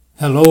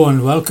Hello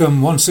and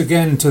welcome once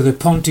again to the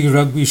Ponty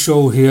Rugby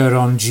Show here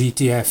on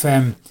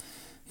GTFM.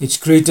 It's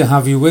great to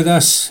have you with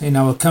us in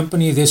our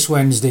company this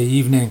Wednesday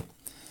evening.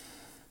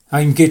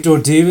 I'm Gator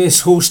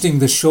Davis, hosting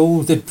the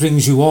show that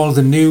brings you all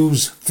the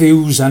news,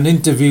 views and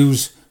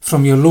interviews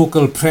from your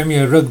local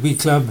Premier Rugby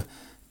club,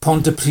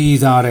 Pontypridd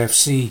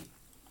RFC.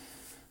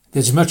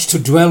 There's much to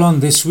dwell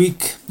on this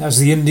week as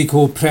the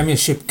Indigo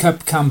Premiership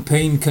Cup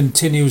campaign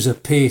continues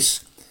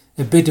apace.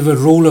 A bit of a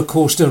roller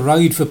coaster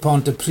ride for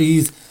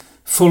Pontypridd,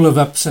 full of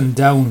ups and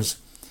downs.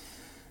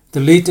 The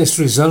latest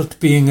result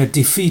being a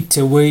defeat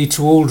away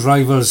to old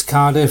rivals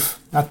Cardiff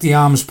at the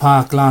Arms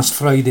Park last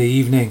Friday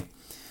evening.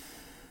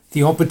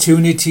 The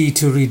opportunity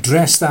to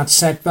redress that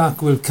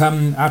setback will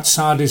come at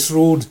Sardis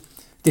Road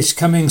this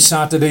coming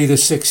Saturday the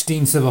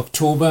 16th of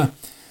October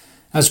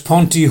as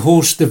Ponty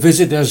host the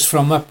visitors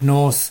from up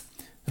north,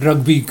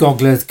 Rugby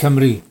Gogledd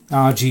Cymru,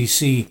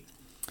 RGC.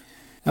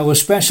 Our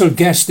special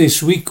guest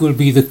this week will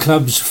be the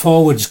club's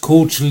forwards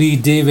coach Lee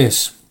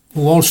Davis,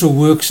 who also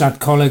works at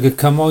Coleg y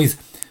Cymoedd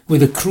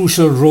with a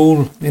crucial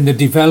role in the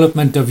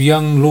development of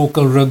young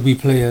local rugby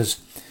players,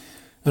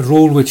 a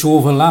role which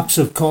overlaps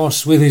of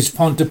course with his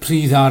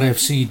Pontypridd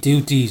RFC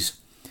duties.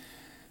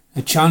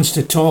 A chance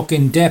to talk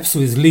in depth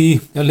with Lee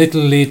a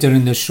little later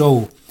in the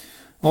show,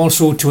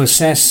 also to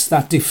assess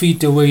that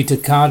defeat away to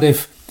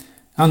Cardiff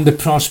and the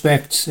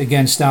prospects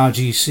against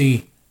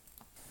RGC.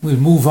 We'll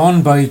move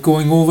on by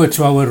going over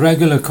to our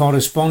regular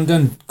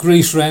correspondent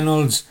Grace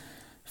Reynolds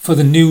for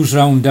the News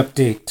Round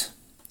update.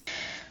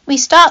 We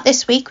start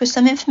this week with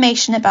some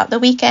information about the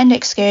weekend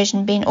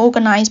excursion being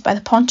organised by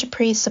the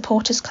Pontypridd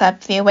Supporters Club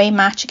for the away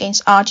match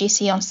against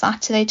RGC on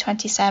Saturday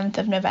 27th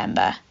of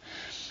November.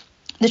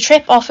 The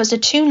trip offers a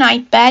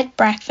 2-night bed,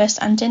 breakfast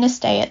and dinner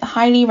stay at the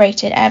highly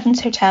rated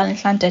Evans Hotel in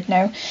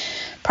Llandudno,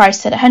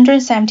 priced at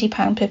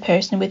 £170 per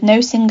person with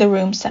no single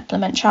room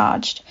supplement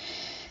charged.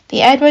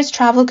 The Edwards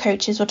travel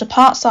coaches will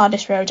depart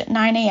Sardis Road at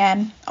 9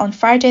 a.m. on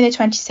Friday the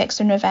 26th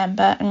of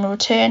November and will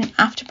return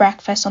after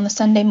breakfast on the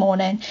Sunday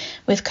morning,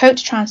 with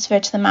coach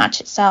transfer to the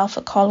match itself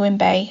at Colwyn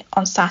Bay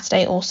on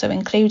Saturday also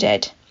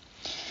included.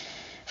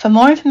 For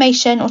more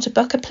information or to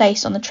book a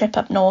place on the trip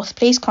up north,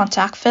 please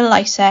contact Phil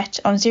Lysett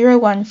on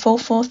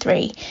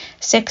 01443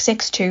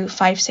 662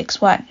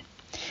 561.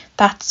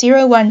 That's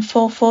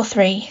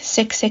 01443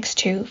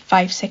 662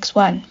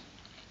 561.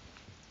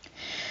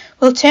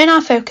 We'll turn our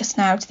focus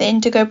now to the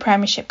Indigo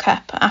Premiership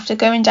Cup. After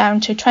going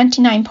down to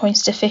 29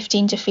 points to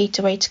 15 defeat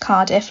away to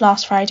Cardiff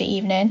last Friday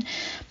evening,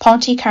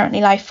 Ponty currently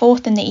lie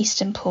fourth in the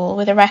Eastern Pool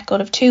with a record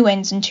of 2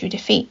 wins and 2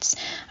 defeats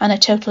and a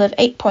total of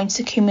 8 points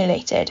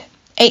accumulated,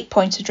 8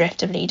 points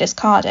adrift of leaders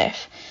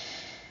Cardiff.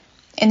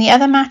 In the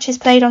other matches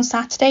played on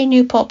Saturday,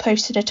 Newport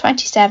posted a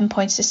 27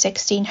 points to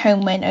 16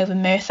 home win over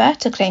Merthyr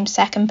to claim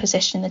second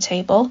position in the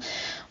table,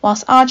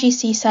 whilst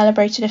RGC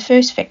celebrated a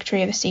first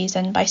victory of the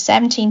season by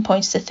 17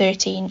 points to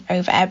 13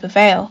 over Ebbw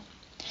Vale.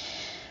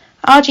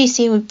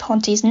 RGC will be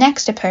Ponty's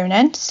next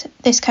opponent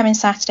this coming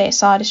Saturday at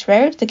Sardis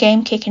Road, the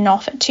game kicking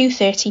off at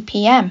 2:30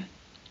 p.m.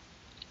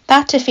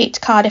 That defeat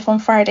to Cardiff on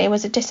Friday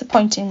was a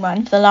disappointing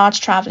one for the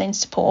large travelling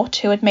support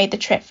who had made the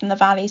trip from the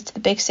valleys to the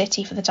big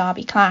city for the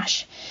derby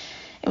clash.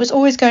 It was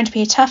always going to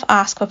be a tough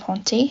ask for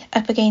Ponty,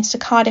 up against a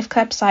Cardiff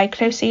club side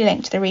closely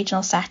linked to the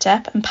regional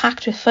setup and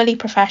packed with fully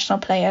professional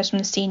players from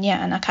the senior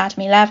and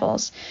academy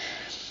levels.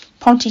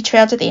 Ponty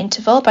trailed at the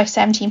interval by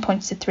 17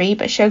 points to 3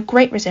 but showed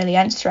great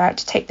resilience throughout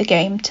to take the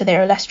game to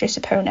their illustrious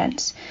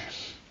opponents.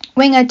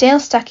 Winger Dale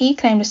Stuckey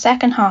claimed a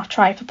second half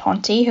try for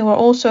Ponty, who were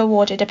also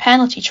awarded a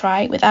penalty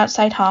try with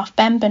outside half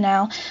Ben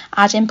Burnell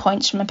adding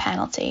points from a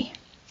penalty.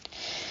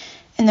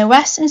 In the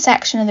western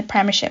section of the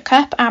Premiership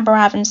Cup,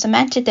 Aberavon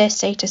cemented their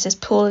status as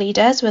pool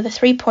leaders with a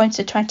 3 points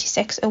to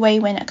 26 away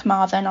win at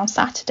Carmarthen on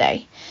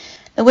Saturday.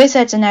 The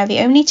Wizards are now the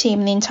only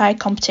team in the entire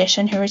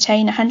competition who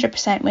retain a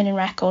 100% winning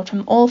record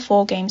from all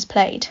 4 games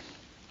played.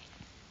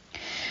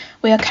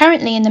 We are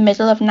currently in the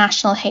middle of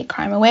National Hate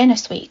Crime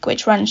Awareness Week,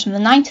 which runs from the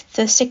 9th to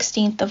the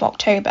 16th of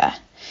October.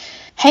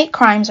 Hate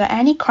crimes are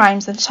any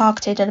crimes that are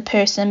targeted at a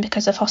person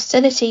because of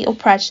hostility or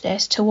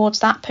prejudice towards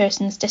that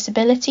person's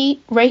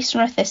disability, race or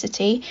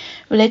ethnicity,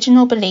 religion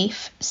or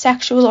belief,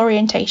 sexual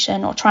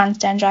orientation or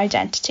transgender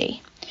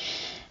identity.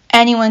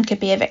 Anyone could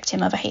be a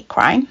victim of a hate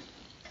crime.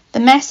 The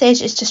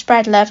message is to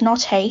spread love,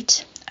 not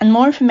hate, and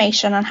more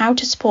information on how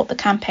to support the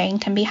campaign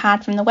can be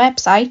had from the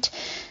website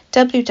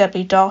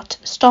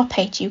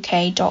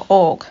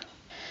www.stophateuk.org.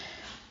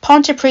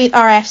 Pontypridd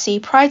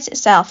RFC prides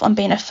itself on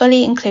being a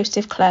fully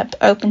inclusive club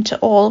open to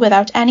all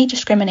without any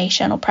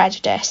discrimination or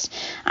prejudice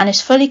and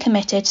is fully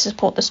committed to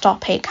support the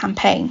Stop Hate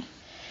campaign.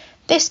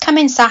 This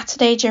coming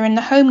Saturday during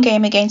the home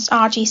game against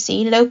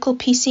RGC, local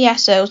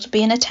PCSOs will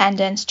be in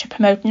attendance to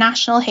promote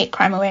National Hate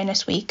Crime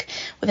Awareness Week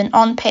with an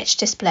on-pitch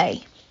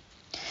display.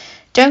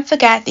 Don't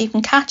forget that you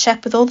can catch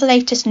up with all the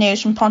latest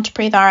news from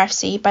Pontypridd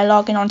RFC by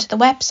logging onto the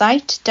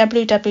website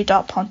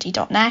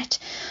www.ponty.net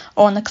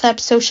or on the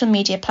club's social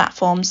media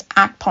platforms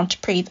at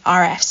Pontypridd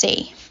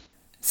RFC.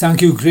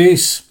 Thank you,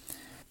 Grace.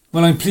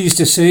 Well, I'm pleased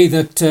to say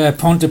that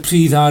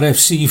Pontypridd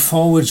RFC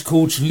forwards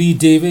coach Lee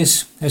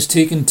Davies has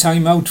taken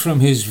time out from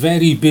his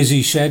very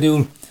busy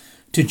schedule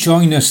to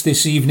join us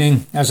this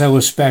evening as our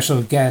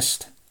special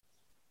guest.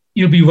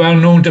 You'll be well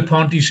known to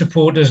Ponty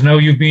supporters now.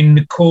 You've been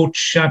the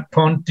coach at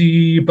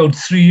Ponty about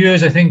 3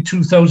 years, I think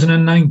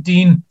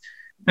 2019.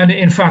 And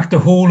in fact, the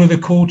whole of the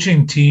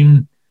coaching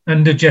team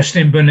under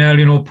Justin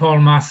Burnell, Paul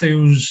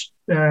Matthews,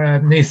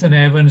 Nathan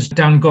Evans,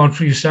 Dan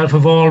Godfrey, yourself,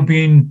 have all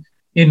been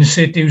in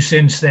situ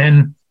since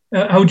then.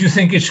 How do you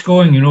think it's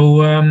going?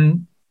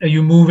 Are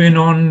you moving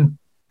on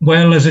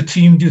well as a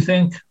team, do you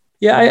think?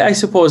 Yeah, I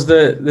suppose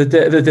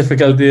the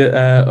difficulty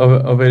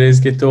of it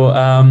is, Gito,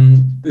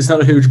 there's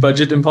not a huge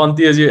budget in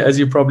Ponty, as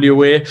you're probably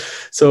aware.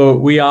 So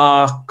we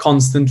are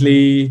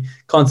constantly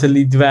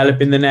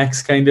developing the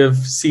next kind of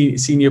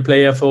senior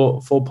player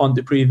for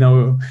Pontypridd.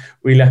 Now,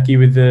 we're lucky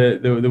with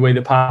the way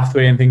the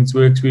pathway and things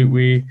works.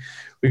 We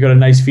got a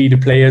nice feed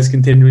of players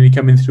continually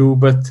coming through,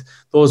 but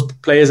those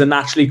players are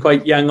naturally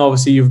quite young.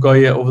 Obviously, you've got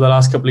over the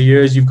last couple of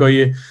years, you've got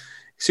your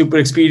super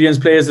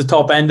experienced players, the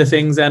top end of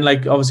things, and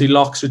like obviously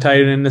Locke's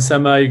retiring in the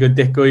summer. You got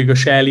Dicko, you got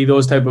Shelley,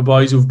 those type of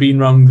boys who've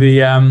been around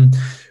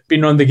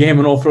the game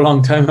an awful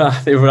long time.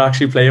 They were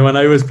actually playing when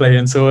I was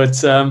playing, so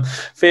it's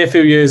fair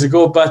few years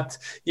ago. But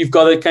you've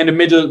got a kind of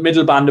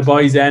middle band of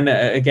boys. Then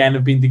again,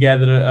 have been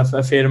together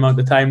a fair amount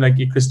of time, like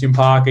your Christian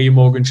Parker, your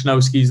Morgan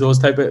Schnowskis,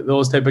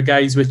 those type of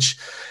guys, which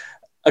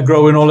are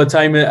growing all the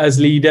time as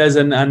leaders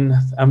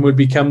and would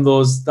become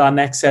that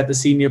next set of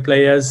senior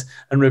players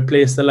and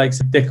replace the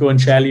likes of Dicko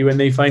and Shelley when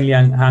they finally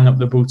hang up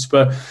the boots.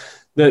 But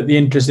the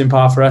interesting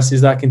part for us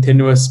is that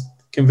continuous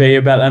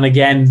conveyor belt. And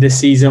again, this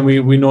season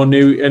we know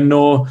new and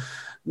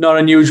not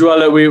unusual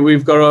that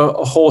we've got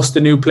a host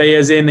of new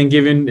players in and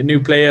giving new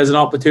players an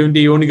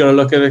opportunity. You only got to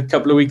look at a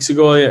couple of weeks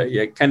ago,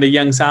 kind of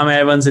young Sam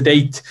Evans at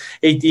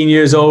 18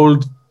 years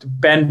old,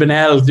 Ben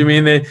Burnell. Do you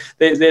mean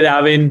they're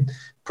having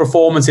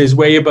performances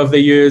way above their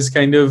years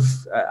kind of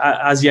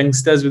as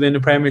youngsters within the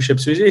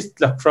Premiership. So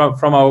look,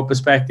 from our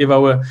perspective,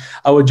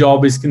 our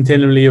job is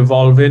continually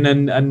evolving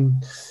and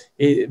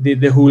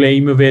the whole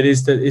aim of it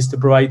is to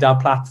provide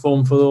that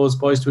platform for those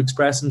boys to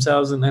express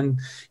themselves and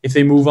if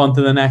they move on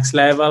to the next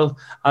level,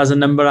 as a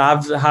number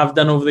have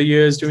done over the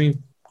years,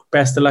 doing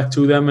best of luck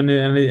to them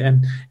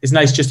and it's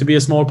nice just to be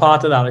a small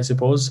part of that, I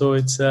suppose. So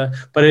it's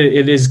but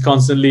it is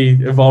constantly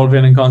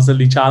evolving and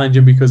constantly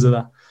challenging because of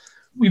that.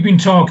 We've been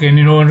talking,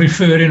 and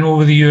referring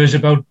over the years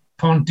about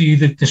Ponty,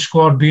 the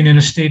squad being in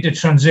a state of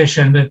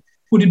transition. But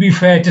would it be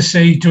fair to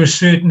say, to a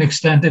certain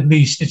extent at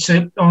least, it's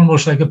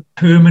almost like a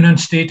permanent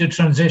state of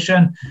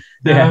transition?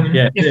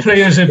 If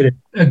players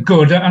are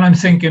good, and I'm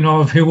thinking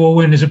of Hugh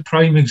Owen as a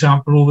prime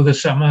example over the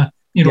summer.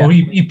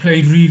 He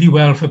played really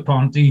well for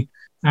Ponty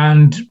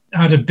and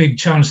had a big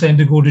chance then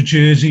to go to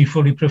Jersey,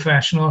 fully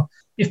professional.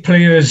 If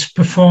players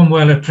perform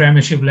well at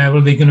Premiership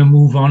level, they're going to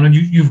move on, and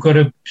you've got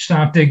to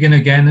start digging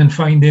again and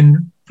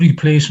finding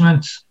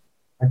replacements.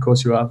 Of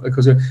course you have.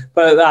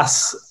 But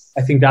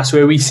I think that's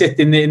where we sit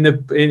in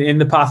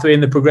the pathway,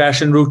 in the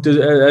progression route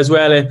as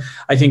well. And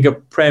I think a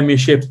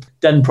Premiership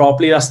done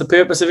properly, that's the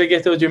purpose of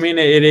it. Do you mean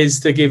it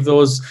is to give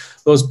those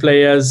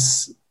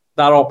players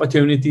that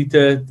opportunity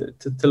to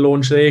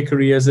launch their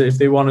careers if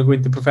they want to go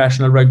into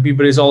professional rugby,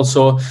 but it's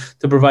also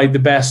to provide the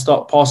best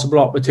possible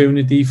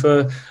opportunity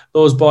for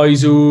those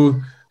boys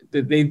who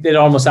they're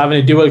almost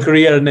having a dual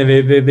career and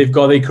they've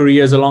got their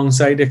careers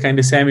alongside a kind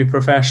of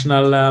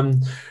semi-professional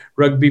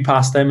rugby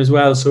pastime as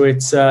well. So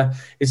it's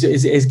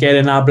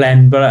getting that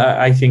blend, but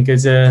I think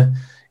is an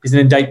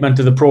indictment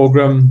to the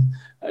programme.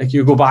 Like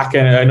you go back,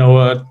 and I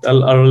know a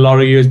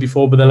lot of years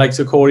before, but the likes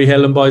of Corey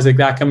Hill and boys like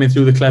that coming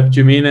through the club, do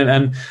you mean?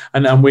 And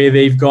where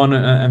they've gone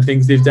and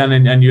things they've done,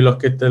 and you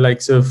look at the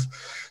likes of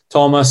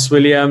Thomas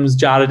Williams,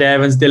 Jared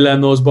Evans,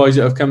 Dylan, those boys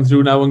that have come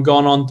through now and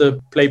gone on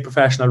to play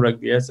professional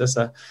rugby. It's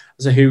a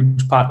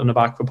huge pat on the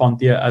back for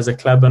Ponty as a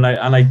club, and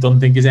I don't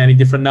think it's any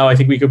different now. I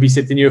think we could be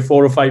sitting here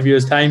 4 or 5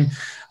 years' time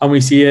and we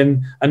see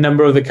a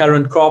number of the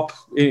current crop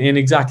in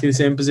exactly the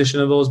same position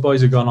that those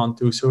boys have gone on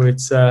to. So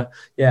it's I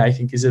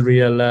think it's a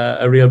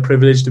real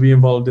privilege to be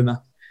involved in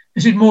that.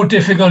 Is it more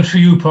difficult for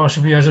you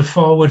possibly as a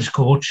forwards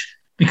coach,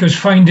 because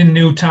finding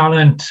new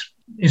talent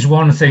is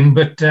one thing,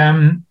 but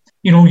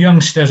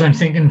youngsters, I'm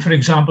thinking, for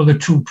example, the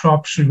 2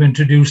 props we've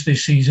introduced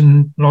this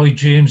season, Lloyd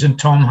James and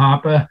Tom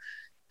Harper,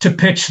 to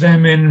pitch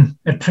them in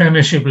at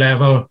Premiership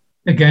level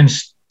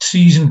against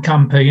seasoned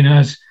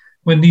campaigners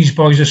when these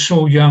boys are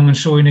so young and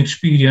so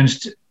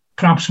inexperienced,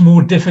 perhaps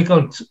more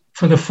difficult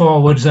for the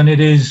forwards than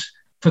it is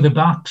for the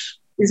backs?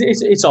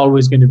 It's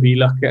always going to be.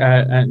 Look,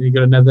 you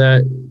got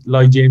another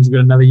Lloyd James, you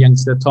got another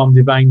youngster, Tom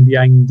Devine,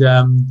 behind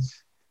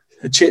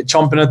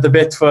chomping at the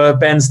bit for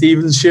Ben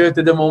Stevens' shirt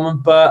at the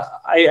moment. But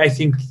I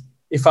think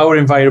if our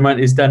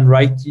environment is done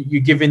right,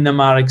 you're giving them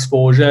our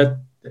exposure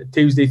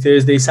Tuesday,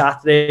 Thursday,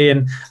 Saturday,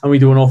 and we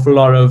do an awful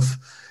lot of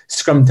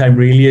scrum time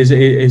really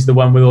is the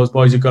one where those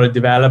boys have got to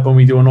develop, and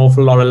we do an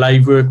awful lot of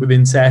live work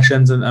within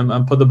sessions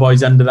and put the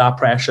boys under that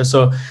pressure.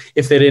 So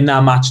if they're in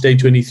that match day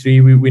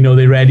 23, we know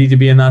they're ready to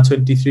be in that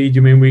 23. Do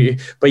you mean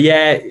but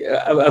yeah,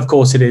 of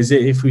course it is.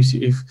 If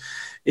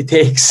it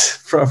takes,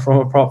 from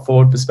a prop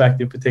forward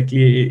perspective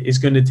particularly, it's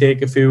going to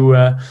take a few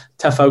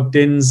tough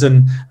outings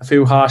and a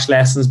few harsh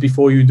lessons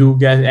before you do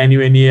get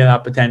anywhere near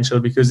that potential,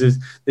 because there's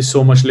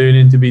so much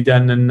learning to be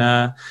done. And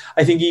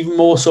I think even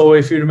more so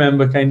if you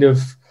remember kind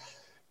of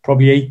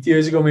probably 8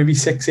 years ago, maybe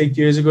 6-8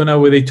 years ago now,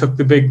 where they took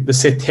the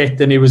sit hit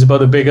and it was about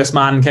the biggest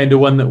man kind of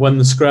won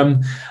the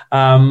scrum.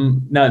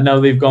 Now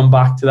they've gone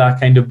back to that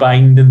kind of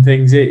bind and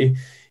things.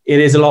 It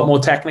is a lot more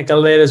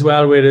technical there as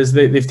well, whereas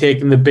they've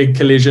taken the big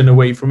collision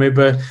away from it,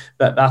 but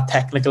that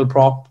technical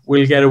prop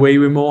will get away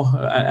with more,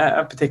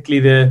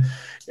 particularly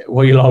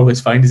what you'll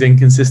always find is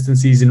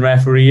inconsistencies in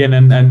refereeing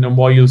and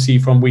what you'll see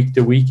from week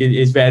to week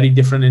is very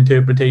different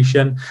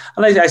interpretation.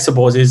 And I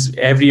suppose is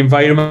every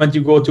environment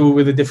you go to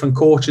with a different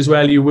coach as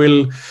well,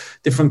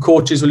 different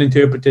coaches will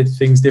interpret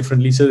things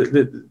differently. So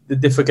the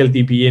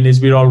difficulty being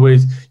is you're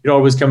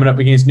always coming up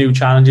against new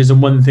challenges,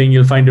 and one thing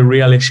you'll find a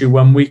real issue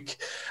one week,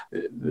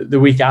 the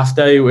week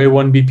after it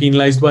won't be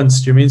penalised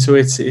once. Do you mean? So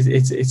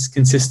it's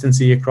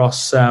consistency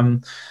across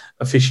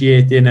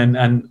officiating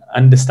and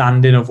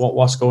understanding of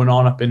what's going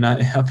on up in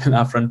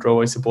that front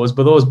row, I suppose.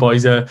 But those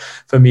boys are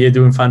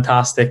doing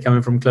fantastic,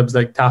 coming from clubs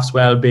like Tafts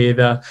Welby,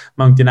 the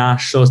Mountain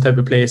Ash, those type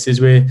of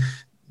places where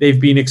they've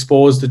been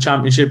exposed to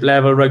championship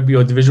level rugby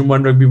or Division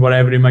 1 rugby,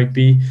 whatever it might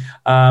be.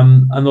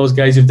 And those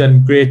guys have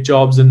done great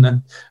jobs,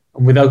 and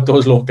without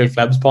those local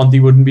clubs, Ponty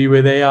wouldn't be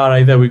where they are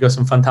either. We've got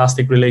some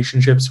fantastic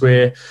relationships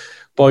where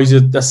boys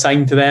are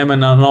assigned to them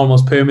and are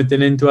almost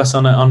permitting into us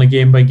on a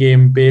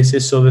game-by-game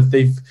basis, so that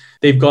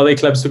they've got their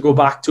clubs to go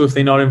back to if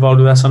they're not involved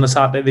with us on a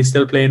Saturday. They're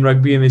still playing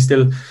rugby, and they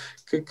still,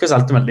 because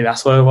ultimately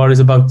that's what it's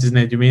about, isn't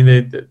it? You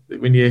mean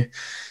when you're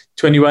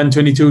 21,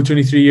 22,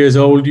 23 years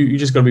old, you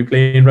just got to be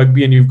playing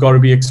rugby, and you've got to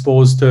be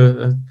exposed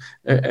to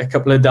a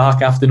couple of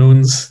dark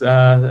afternoons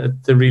to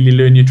really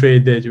learn your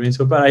trade there. Do you mean?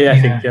 So, but I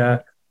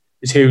think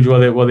it's huge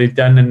what they've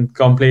done and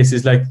gone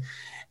places like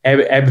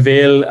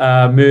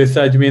Ebbvale,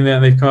 Merthyr. Do you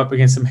mean? They've come up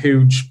against some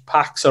huge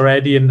packs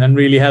already and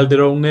really held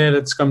their own there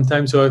at scrum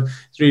time. So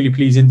it's really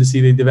pleasing to see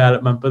the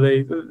development. But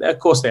of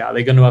course they are.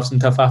 They're going to have some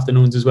tough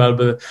afternoons as well.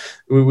 But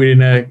we're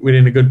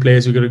in a good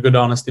place. We've got a good,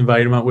 honest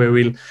environment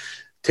where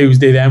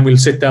Tuesday then we'll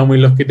sit down,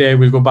 we'll look at it,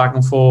 we'll go back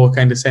and forth,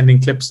 kind of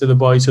sending clips to the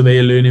boys so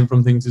they're learning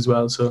from things as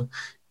well. So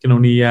you can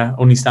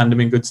only stand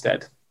them in good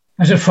stead.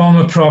 As a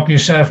former prop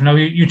yourself, now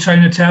you're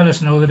trying to tell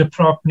us now that a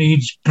prop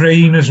needs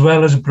brain as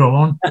well as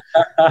brawn.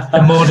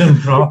 A modern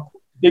prop.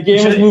 The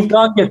game has moved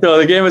on, though.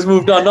 The game has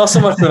moved on. Not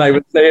so much when I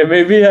would say.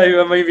 Maybe I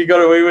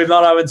got away with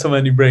not having so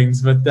many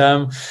brains. But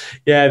look,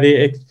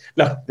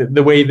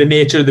 the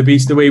nature of the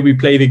beast, the way we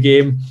play the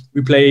game,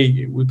 we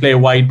play a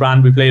wide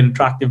brand, we play an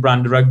attractive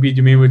brand of rugby, do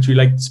you mean, which we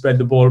like to spread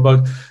the ball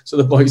about. So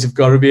the boys have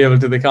got to be able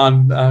to.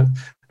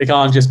 They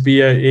can't just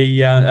be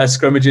a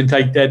scrimmaging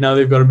tight dead. Now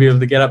they've got to be able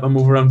to get up and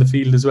move around the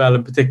field as well.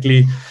 And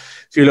particularly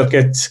if you look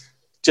at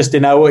just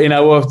in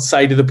our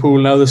side of the pool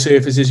now, the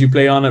surfaces you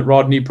play on at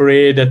Rodney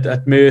Parade,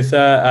 at Merthyr,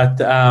 at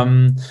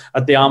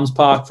the Arms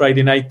Park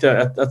Friday night,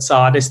 at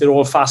Sardis, they're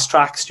all fast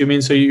tracks. Do you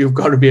mean? So you've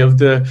got to be able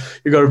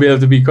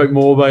to be quite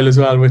mobile as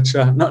well, which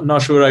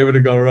not sure I would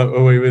have got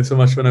away with so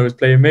much when I was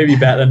playing. Maybe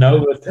better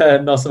now,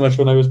 but not so much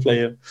when I was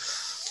playing.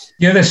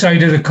 The other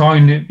side of the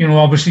coin,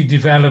 obviously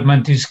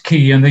development is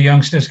key and the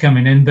youngsters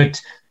coming in. But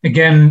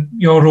again,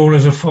 your role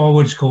as a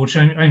forwards coach,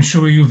 I'm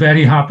sure you're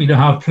very happy to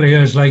have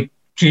players like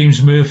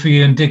James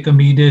Murphy and Dick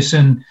Amidis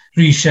and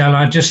Rhys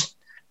Sheller, just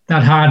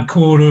that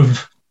hardcore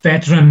of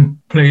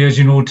veteran players,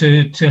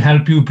 to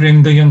help you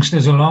bring the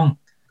youngsters along.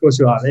 Of course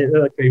you are.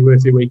 They're like very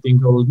worth their weight in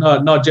gold.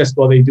 Not just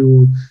what they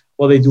do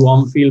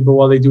on field, but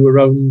what they do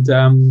around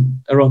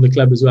the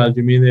club as well.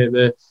 Do you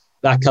mean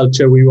that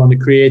culture we want to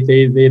create,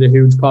 they're a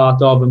huge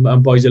part of,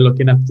 and boys are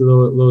looking up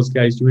to those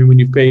guys. Do you mean when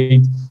you've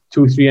played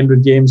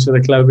 200-300 games for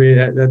the club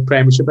at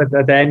Premiership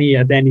at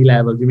any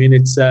level? Do you mean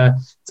it's an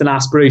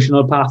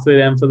aspirational pathway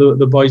then for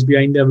the boys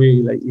behind them?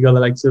 You got the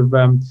likes of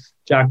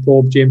Jack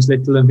Pope, James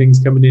Little and things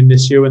coming in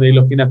this year, when they're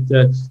looking up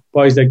to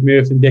boys like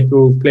Murph and Dick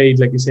who've played,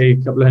 like you say, a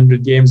couple of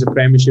hundred games at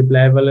Premiership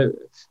level.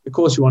 Of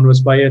course you want to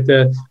aspire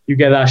to, you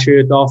get that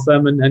shirt off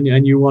them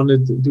and you want to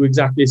do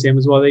exactly the same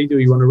as what they do.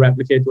 You want to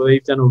replicate what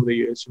they've done over the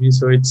years. I mean,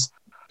 so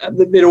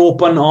they're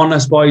open,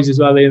 honest boys as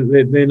well.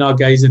 They're not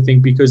guys that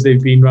think because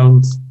they've been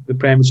around the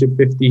Premiership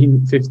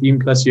 15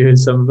 plus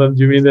years, some of them,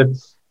 do you mean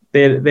that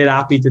they're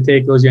happy to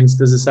take those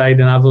youngsters aside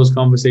and have those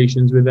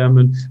conversations with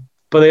them,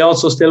 but they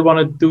also still want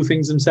to do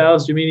things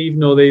themselves. Do you mean even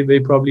though they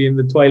probably in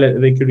the twilight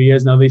of their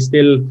careers now, they're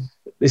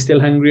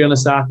still hungry on a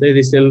Saturday.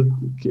 They still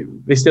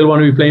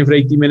want to be playing for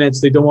 80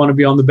 minutes. They don't want to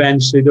be on the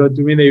bench. They don't.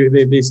 Do you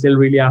mean they're still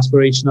really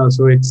aspirational?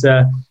 So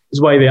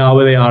it's why they are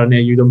where they are. And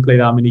you don't play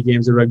that many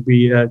games of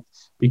rugby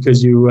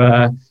because you're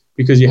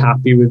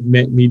happy with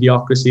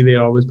mediocrity.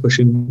 They're always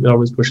pushing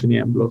the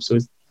envelope. So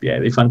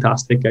they're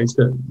fantastic guys.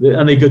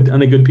 And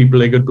they're good people.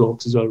 They're good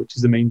blokes as well, which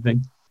is the main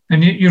thing.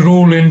 And your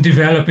role in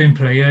developing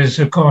players,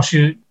 of course,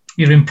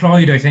 you're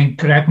employed, I think,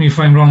 correct me if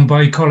I'm wrong,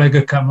 by Coleg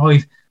y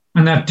Cymoedd,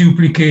 and that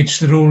duplicates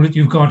the role that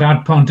you've got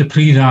at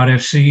Pontypridd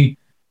RFC,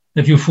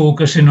 that you're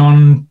focusing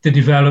on the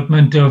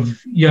development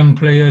of young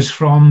players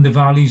from the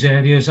valleys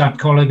areas at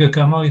Coleg y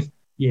Cymoedd.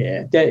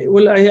 Yeah,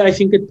 well, I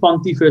think at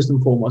Ponty, first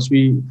and foremost,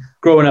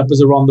 growing up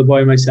as a Rhondda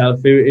boy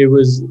myself, it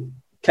was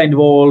kind of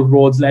all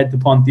roads led to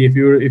Ponty. If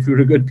you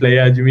were a good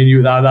player, do you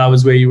mean that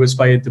was where you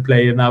aspired to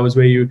play, and that was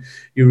where you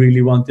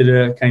really wanted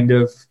to kind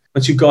of,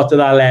 once you got to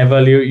that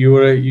level,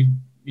 you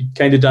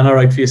kind of done all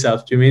right for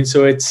yourself. Do you mean?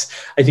 So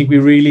I think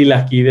we're really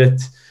lucky that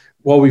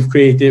what we've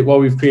created at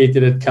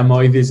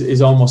Cymoedd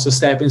is almost a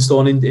stepping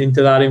stone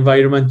into that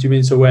environment. Do you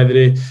mean? So whether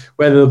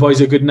the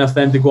boys are good enough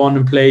then to go on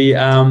and play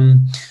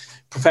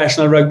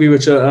professional rugby,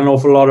 which an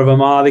awful lot of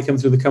them are. They come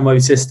through the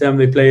Cymoedd system.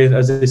 They play,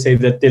 as I say,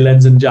 the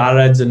Dylans and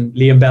Jareds and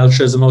Liam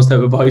Belchers and those type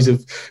of boys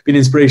have been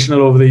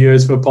inspirational over the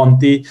years for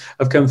Ponty.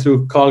 Have come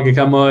through Coleg y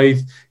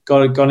Cymoedd,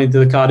 gone into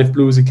the Cardiff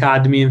Blues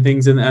Academy and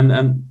things,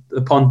 and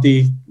the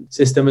Ponty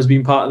system has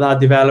been part of that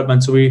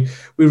development. So we're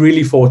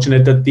really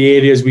fortunate that the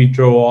areas we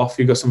draw off,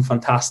 you've got some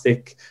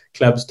fantastic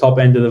clubs, top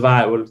end of the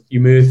valley. Well,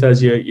 your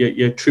Merthas,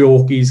 your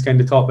Treorchis,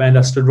 kind of top end,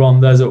 Ystrad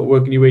Rhonddas,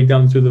 working your way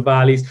down through the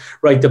valleys,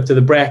 right up to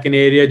the Brecon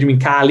area. Do you mean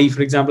Cali,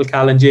 for example?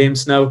 Callan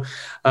James now,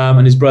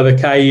 and his brother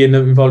Kai,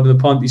 involved in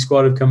the Ponty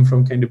squad, have come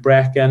from kind of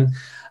Brecon,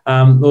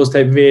 those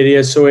type of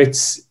areas. So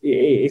it's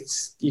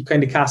you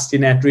kind of cast your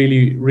net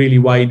really, really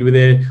wide, where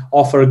they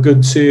offer a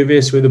good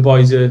service, where the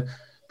boys are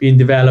being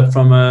developed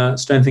from a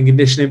strength and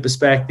conditioning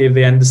perspective.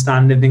 They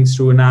understand things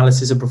through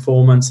analysis of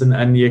performance,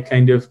 and you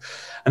kind of,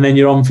 and then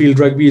your on-field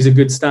rugby is a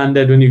good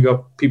standard when you've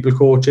got people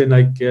coaching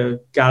like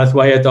Gareth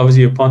Wyatt,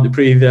 obviously of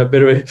Pontypridd, a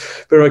bit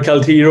of a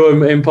cult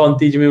hero in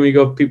Ponty. Do you mean we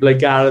got people like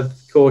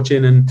Gareth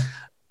coaching, and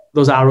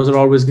those arrows are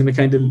always going to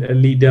kind of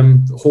lead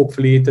them,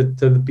 hopefully,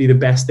 to be the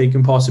best they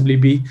can possibly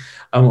be.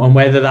 And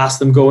whether that's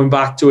them going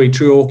back to a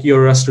Treorchy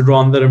or a Ystrad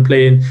Rhondda and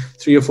playing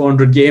 300 or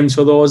 400 games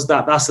for those,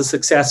 that's a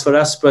success for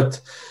us.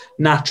 But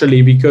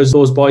naturally, because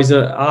those boys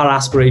are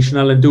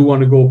aspirational and do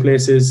want to go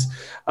places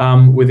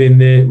within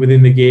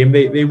the game,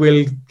 they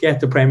will get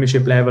to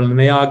Premiership level, and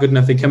they are good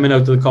enough. They're coming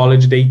out of the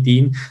college at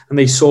 18 and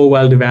they so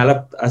well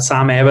developed.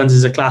 Sam Evans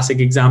is a classic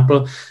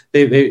example.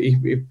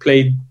 He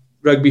played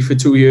rugby for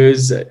 2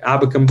 years.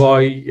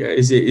 Abercrombie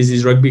is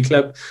his rugby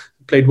club.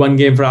 Played one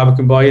game for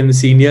Abercrombie in the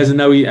seniors, and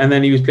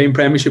then he was playing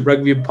Premiership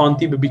rugby at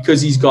Ponty. But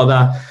because he's got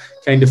that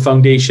kind of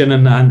foundation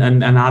and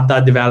had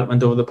that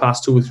development over the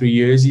past 2 or 3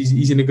 years,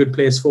 he's in a good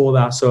place for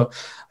that. So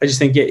I just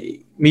think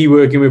me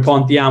working with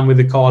Ponty and with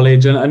the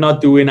college, and not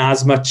doing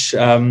as much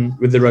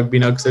with the rugby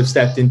now, because I've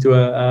stepped into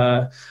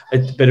a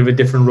bit of a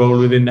different role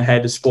within the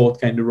head of sport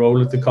kind of role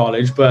at the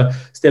college, but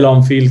still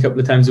on field a couple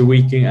of times a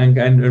week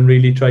and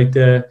really try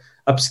to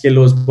upskill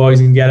those boys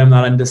and get them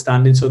that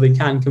understanding so they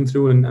can come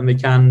through and they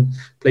can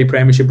play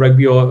Premiership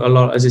rugby, or a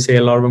lot of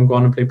them go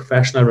on and play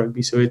professional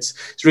rugby. So it's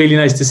really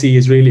nice to see.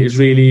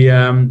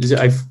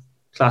 I've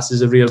classed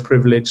as a real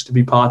privilege to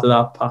be part of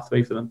that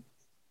pathway for them.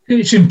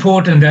 It's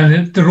important,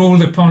 and the role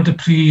that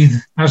Pontypridd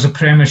as a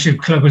Premiership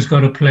club has got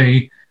to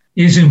play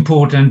is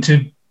important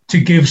to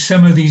give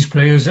some of these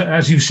players,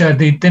 as you said,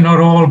 they're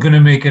not all going to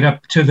make it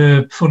up to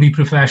the fully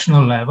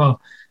professional level.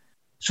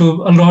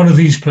 So a lot of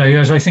these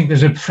players, I think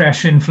there's a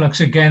fresh influx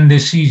again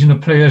this season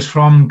of players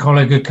from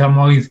Coleg y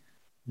Cymoedd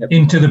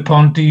into the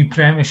Ponty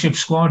Premiership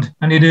squad,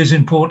 and it is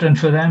important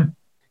for them.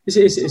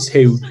 It's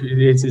huge.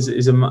 It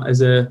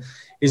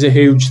is a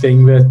huge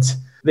thing that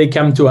they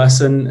come to us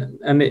and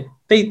they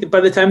by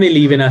the time they're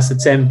leaving us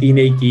at 17,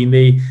 18,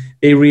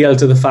 they reel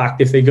to the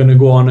fact if they're going to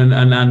go on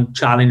and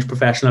challenge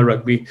professional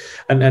rugby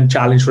and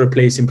challenge for a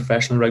place in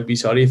professional rugby.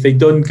 If they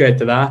don't get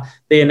to that,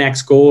 their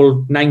next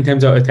goal 9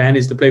 times out of 10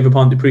 is to play for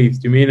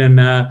Pontypridd. Do you mean?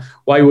 And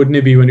why wouldn't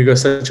it be when you've got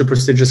such a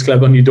prestigious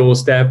club on your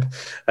doorstep?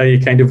 They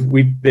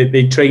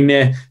train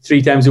there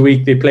 3 times a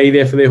week. They play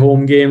there for their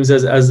home games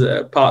as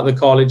a part of the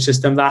college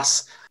system.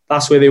 That's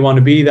where they want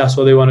to be. That's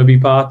what they want to be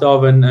part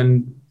of.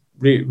 And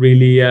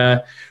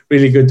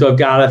really good to have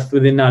Gareth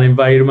within that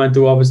environment,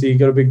 who obviously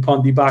got a big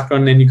Ponty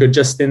background. And then you got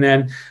Justin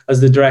then as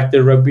the director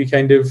of rugby,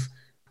 kind of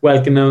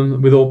welcome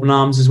them with open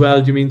arms as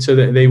well. Do you mean? So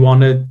that they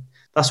wanted,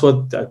 that's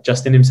what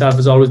Justin himself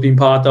has always been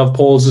part of.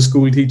 Paul's a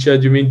school teacher.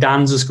 Do you mean?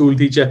 Dan's a school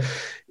teacher.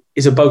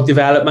 It's about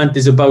development,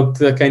 it's about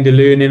the kind of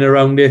learning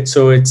around it.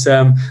 So it's,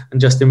 and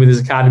Justin with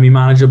his academy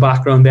manager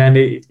background, then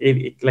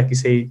it like you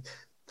say,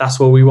 that's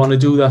what we want to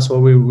do. That's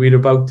what we're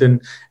about.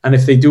 And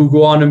if they do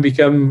go on and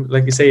become,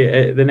 like you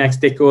say, the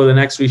next Dicko or the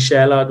next Rhys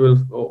Shellard,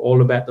 will all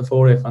the better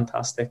for it.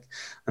 Fantastic.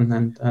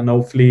 And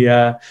hopefully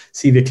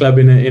see the club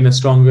in a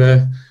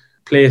stronger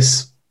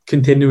place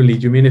continually.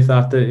 Do you mean if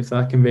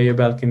that conveyor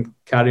belt can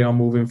carry on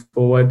moving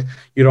forward,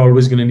 you're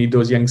always going to need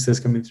those youngsters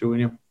coming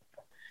through.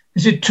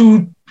 Is it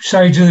two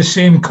sides of the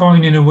same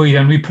coin in a way?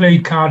 And we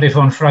played Cardiff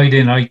on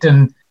Friday night,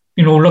 and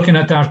looking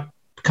at that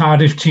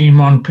Cardiff team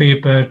on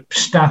paper,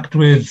 stacked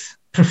with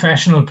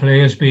professional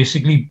players,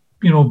 basically,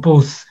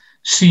 both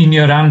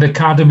senior and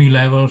academy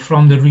level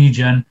from the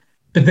region.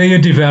 but they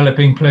are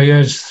developing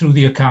players through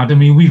the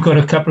academy. We've got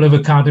a couple of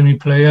academy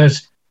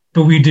players,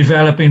 but we're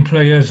developing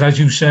players, as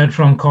you said,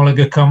 from Coleg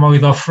y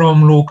Cymoedd or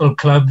from local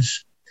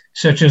clubs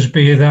such as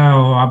Beda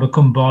or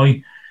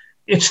Abercwmboi.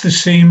 It's the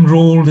same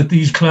role that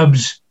these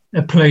clubs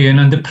are playing,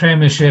 and the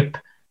Premiership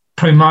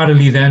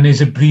primarily then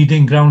is a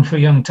breeding ground for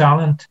young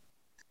talent.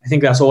 I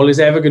think that's all it's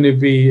ever going to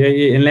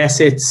be, unless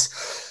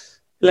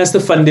the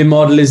funding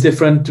model is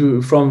different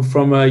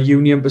from a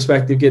union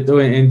perspective, Gito,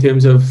 in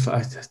terms of,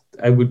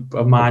 I would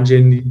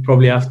imagine you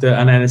probably have to,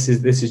 and then this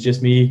is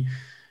just me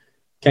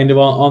kind of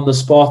on the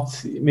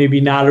spot,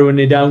 maybe narrowing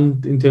it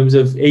down in terms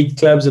of 8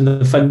 clubs and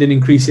the funding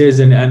increases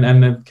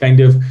and kind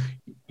of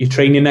your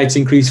training nights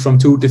increase from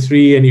 2 to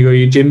 3 and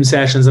your gym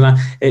sessions, and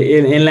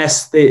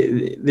unless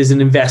there's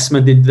an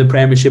investment into the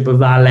Premiership of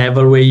that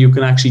level where you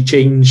can actually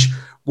change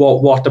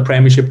what the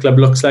Premiership club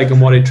looks like and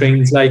what it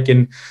trains like,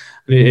 and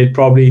it'd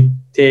probably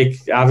take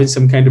having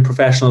some kind of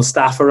professional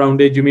staff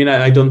around it.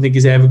 I don't think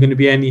it's ever going to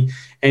be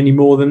any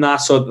more than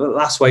that. So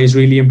that's why it's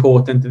really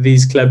important that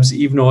these clubs,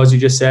 even though, as you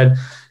just said,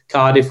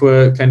 Cardiff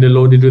were kind of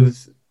loaded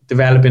with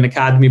developing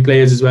academy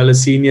players as well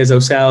as seniors,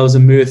 ourselves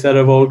and Merthyr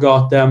have all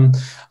got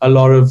a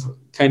lot of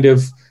kind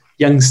of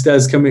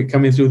youngsters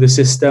coming through the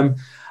system.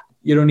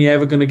 You're only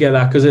ever going to get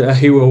that because a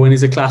Hero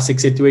is a classic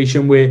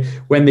situation where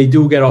when they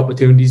do get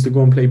opportunities to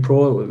go and play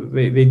pro,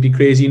 they'd be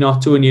crazy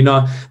not to, and you're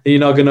not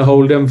going to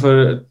hold them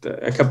for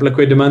a couple of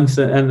quid a month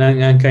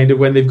and kind of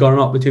when they've got an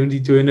opportunity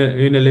to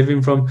earn a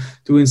living from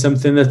doing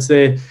something that's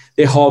their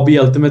hobby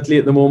ultimately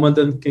at the moment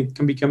and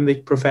can become the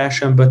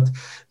profession. But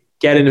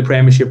getting the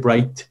Premiership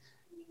right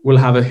will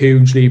have a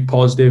hugely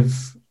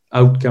positive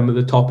outcome at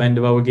the top end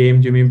of our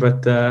game. Do you mean?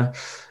 But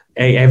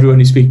everyone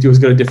you speak to has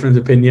got a different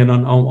opinion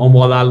on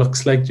what that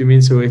looks like. Do you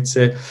mean? So it's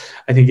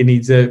I think it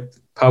needs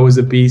powers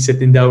that be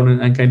sitting down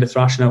and kind of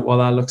thrashing out what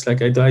that looks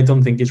like. I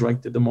don't think it's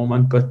right at the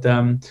moment, but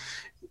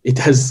it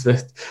does.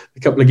 The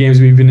couple of games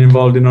we've been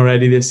involved in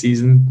already this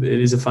season, it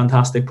is a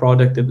fantastic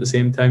product at the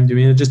same time. Do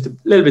you mean? Just a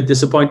little bit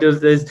disappointed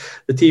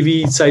the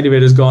TV side of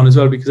it has gone as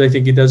well, because I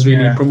think it does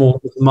really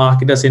promote the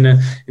market us in a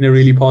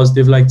really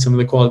positive light, some of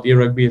the quality of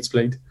rugby it's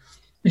played.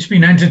 It's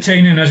been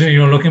entertaining, hasn't it?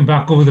 Looking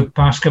back over the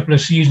past couple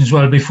of seasons,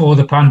 well, before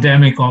the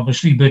pandemic,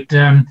 obviously, but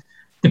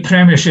the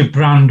Premiership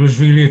brand was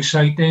really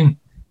exciting.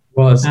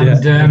 But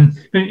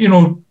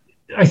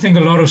I think a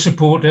lot of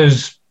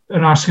supporters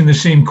are asking the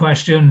same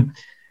question: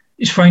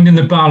 is finding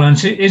the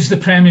balance. Is the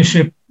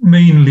Premiership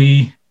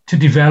mainly to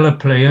develop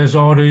players,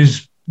 or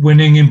is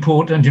winning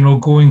important?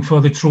 Going for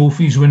the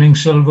trophies, winning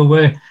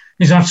silverware.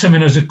 Is that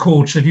something as a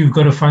coach that you've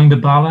got to find the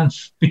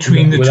balance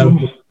between the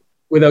two?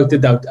 Without a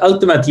doubt.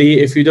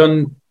 Ultimately, if you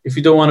don't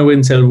want to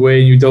win silverware,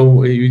 you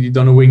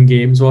don't win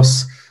games.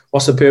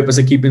 What's the purpose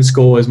of keeping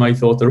score? Is my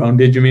thought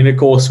around it. Of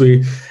course,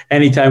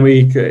 anytime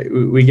we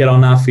get on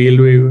that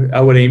field,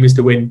 our aim is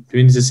to win.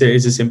 It's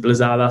as simple as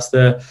that. That's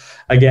the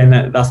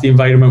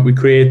environment we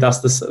create. That's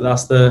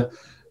the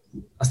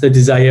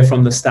desire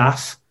from the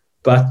staff.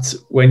 But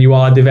when you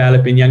are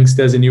developing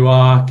youngsters and you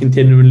are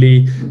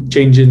continually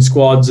changing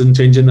squads and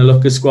changing the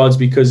look of squads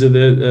because of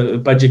the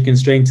budget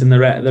constraints and the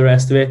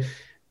rest of it,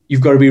 you've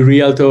got to be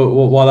real to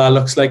what that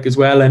looks like as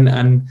well.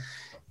 And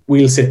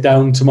we'll sit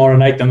down tomorrow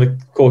night, and the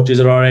coaches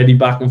are already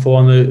back and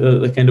forth on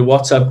the kind of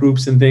WhatsApp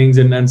groups and things,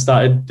 and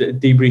started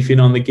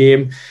debriefing on the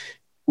game.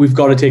 We've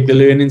got to take the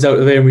learnings out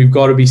of it, and we've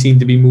got to be seen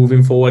to be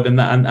moving forward. And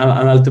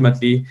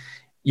ultimately,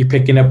 you're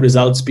picking up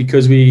results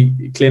because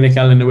we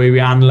clinical in the way we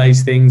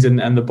analyse things, and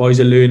the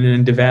boys are learning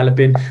and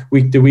developing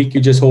week to week.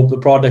 You just hope the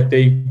product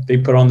they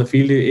put on the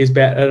field is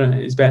better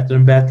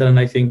and better. And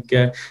I think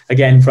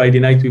again, Friday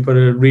night we put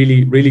a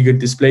really, really good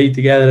display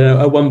together.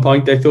 And at one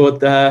point I thought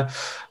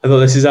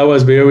this is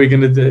ours. We're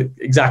going to do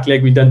exactly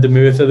like we'd done to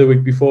Merthyr the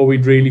week before.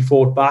 We'd really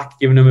fought back,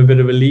 giving them a bit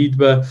of a lead,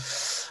 but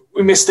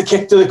we missed the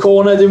kick to the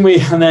corner, didn't we?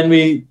 And then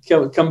we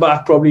come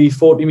back probably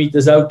 40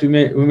 metres out. We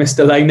missed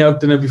the line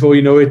out, and then before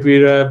you know it,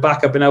 we're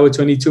back up in hour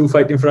 22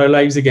 fighting for our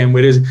lives again.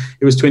 Whereas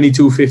it was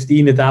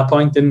 22-15 at that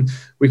point, and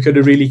we could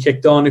have really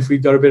kicked on if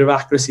we'd got a bit of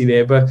accuracy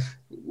there. But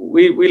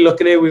we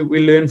look at it,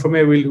 we learn from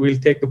it, we'll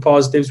take the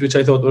positives, which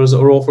I thought there was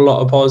an awful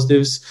lot of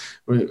positives.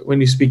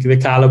 When you speak of the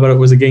calibre it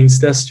was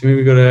against us,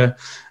 we got a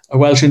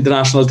Welsh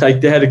international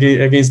tight head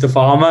against a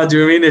farmer. Do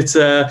you know what I mean?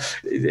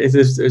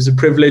 It's a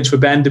privilege for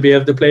Ben to be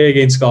able to play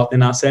against Scott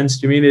in that sense.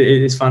 Do you mean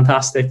it's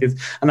fantastic?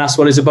 And that's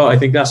what it's about. I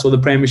think that's what the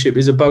Premiership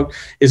is about.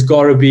 It's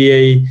got to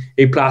be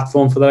a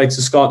platform for the likes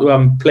of Scott, who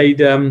haven't played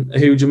a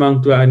huge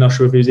amount. I'm not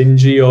sure if it was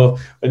injury or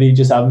whether he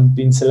just haven't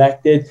been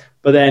selected.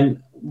 But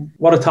then,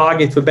 what a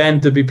target for Ben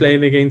to be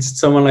playing against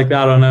someone like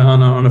that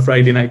on a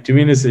Friday night. Do you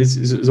mean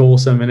it's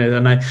awesome in it?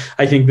 And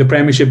I think the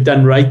Premiership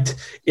done right,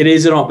 it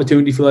is an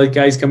opportunity for like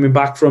guys coming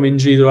back from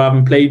injuries or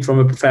haven't played from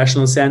a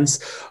professional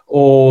sense,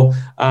 or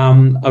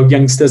our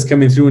youngsters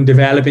coming through and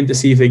developing to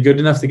see if they're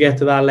good enough to get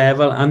to that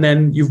level. And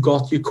then you've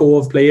got your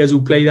core of players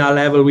who play that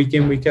level week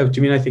in, week out.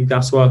 Do you mean I think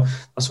that's what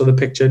the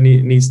picture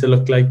needs to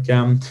look like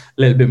a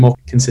little bit more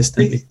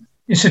consistently.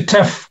 It's a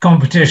tough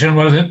competition.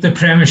 Well, the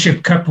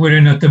Premiership Cup we're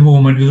in at the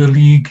moment, with the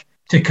league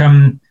to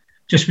come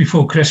just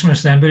before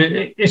Christmas then. But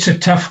it's a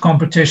tough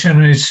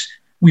competition.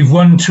 We've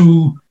won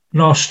 2,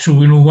 lost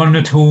 2, one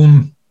at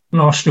home,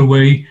 lost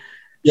away.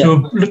 Yeah.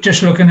 So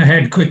just looking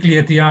ahead quickly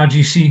at the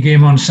RGC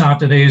game on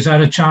Saturday, is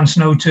that a chance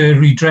now to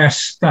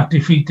redress that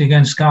defeat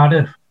against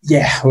Cardiff?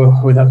 Yeah,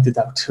 well, without a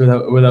doubt,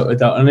 without a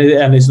doubt,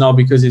 and it's not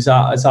because it's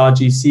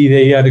RGC.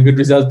 They had a good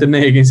result, didn't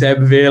they, against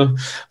Ebbw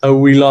Vale?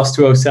 We lost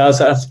to ourselves.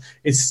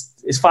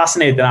 It's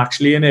fascinating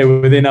actually,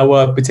 within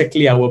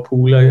particularly our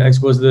pool. I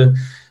suppose the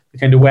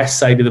kind of west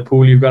side of the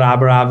pool, you've got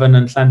Aberavon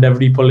and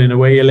Llandovery pulling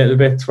away a little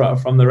bit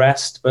from the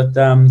rest. But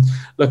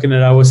looking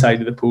at our side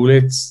of the pool,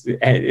 it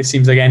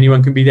seems like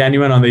anyone can beat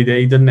anyone on their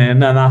day, doesn't it?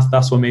 And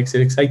that's what makes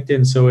it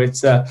exciting. So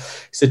it's a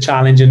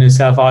challenge in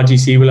itself.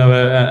 RGC will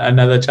have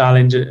another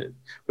challenge.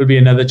 Will be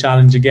another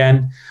challenge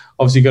again.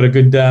 Obviously got a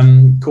good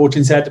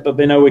coaching setup up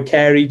there now with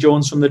Kerry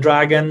Jones from the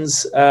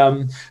Dragons,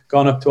 gone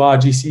up to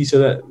RGC, so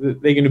that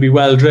they're going to be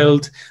well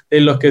drilled. They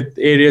look at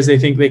areas they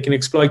think they can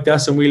exploit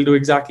us, and we'll do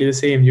exactly the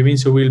same. You mean?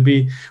 So we'll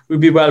be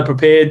well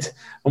prepared.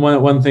 And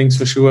one thing's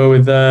for sure,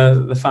 with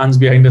the fans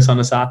behind us on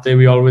a Saturday,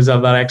 we always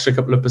have that extra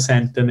couple of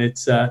percent, and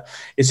it's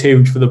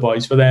huge for the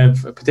boys, for them,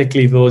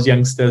 particularly for those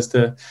youngsters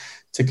to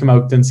come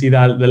out and see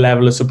that the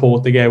level of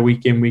support they get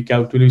week in, week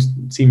out. We've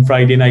seen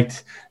Friday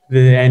night,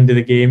 the end of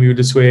the game, you would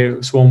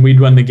have sworn we'd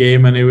won the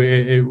game, and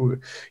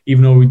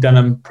even though we'd done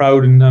them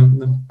proud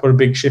and put a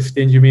big shift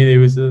in, you mean, it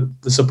was the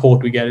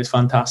support we get is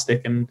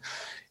fantastic, and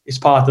it's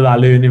part of that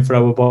learning for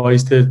our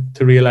boys to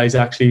realise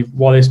actually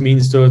what this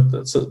means to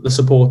the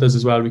supporters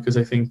as well, because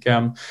I think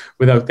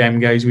without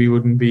them guys we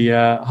wouldn't be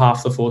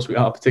half the force we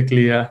are,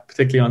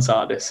 particularly on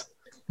Saturdays.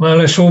 Well,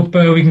 let's hope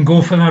we can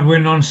go for that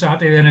win on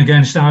Saturday then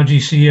against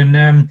RGC,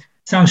 and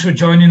thanks for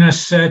joining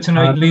us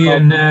tonight, Lee,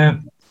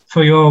 and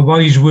for your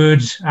wise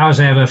words, as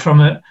ever, from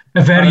a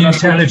very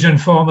intelligent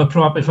former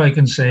prop, if I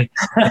can say.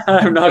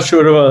 I'm not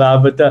sure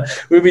about that,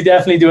 but we'll be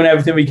definitely doing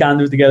everything we can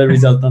to get a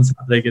result on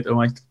Saturday.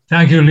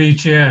 Thank you, Lee.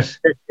 Cheers.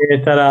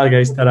 Ta-ra,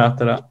 guys.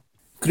 Ta-ra.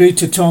 Great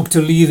to talk to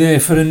Lee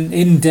there for an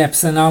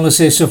in-depth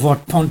analysis of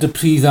what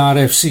Pontypridd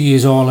RFC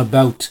is all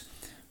about.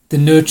 The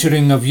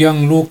nurturing of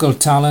young local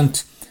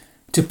talent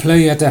to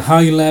play at a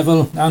high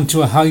level and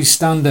to a high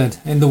standard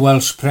in the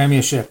Welsh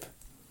Premiership.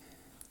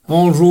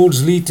 All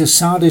roads lead to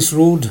Sardis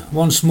Road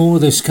once more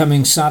this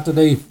coming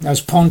Saturday as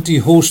Ponty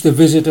host the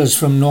visitors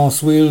from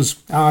North Wales,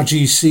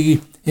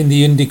 RGC, in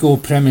the Indigo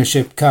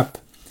Premiership Cup.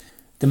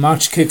 The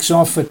match kicks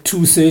off at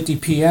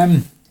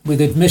 2:30pm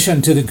with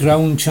admission to the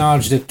ground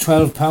charged at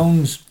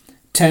 £12,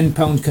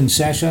 £10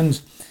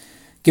 concessions,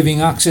 giving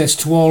access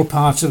to all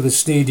parts of the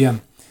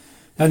stadium.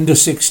 Under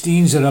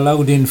 16s are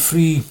allowed in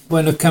free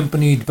when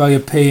accompanied by a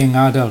paying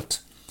adult.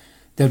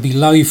 There'll be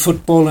live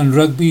football and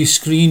rugby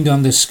screened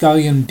on the Sky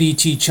and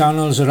BT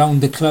channels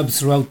around the club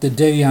throughout the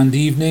day and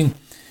evening.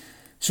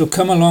 So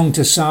come along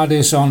to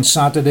Sardis on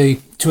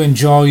Saturday to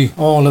enjoy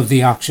all of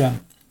the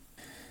action.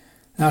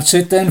 That's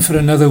it then for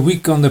another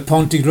week on the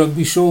Ponty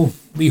Rugby Show.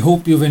 We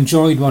hope you've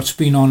enjoyed what's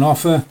been on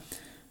offer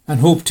and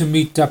hope to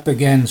meet up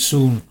again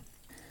soon.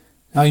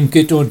 I'm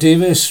Guto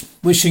Davis,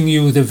 wishing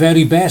you the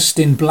very best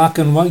in black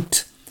and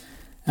white,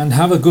 and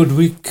have a good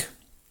week.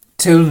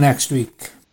 Till next week.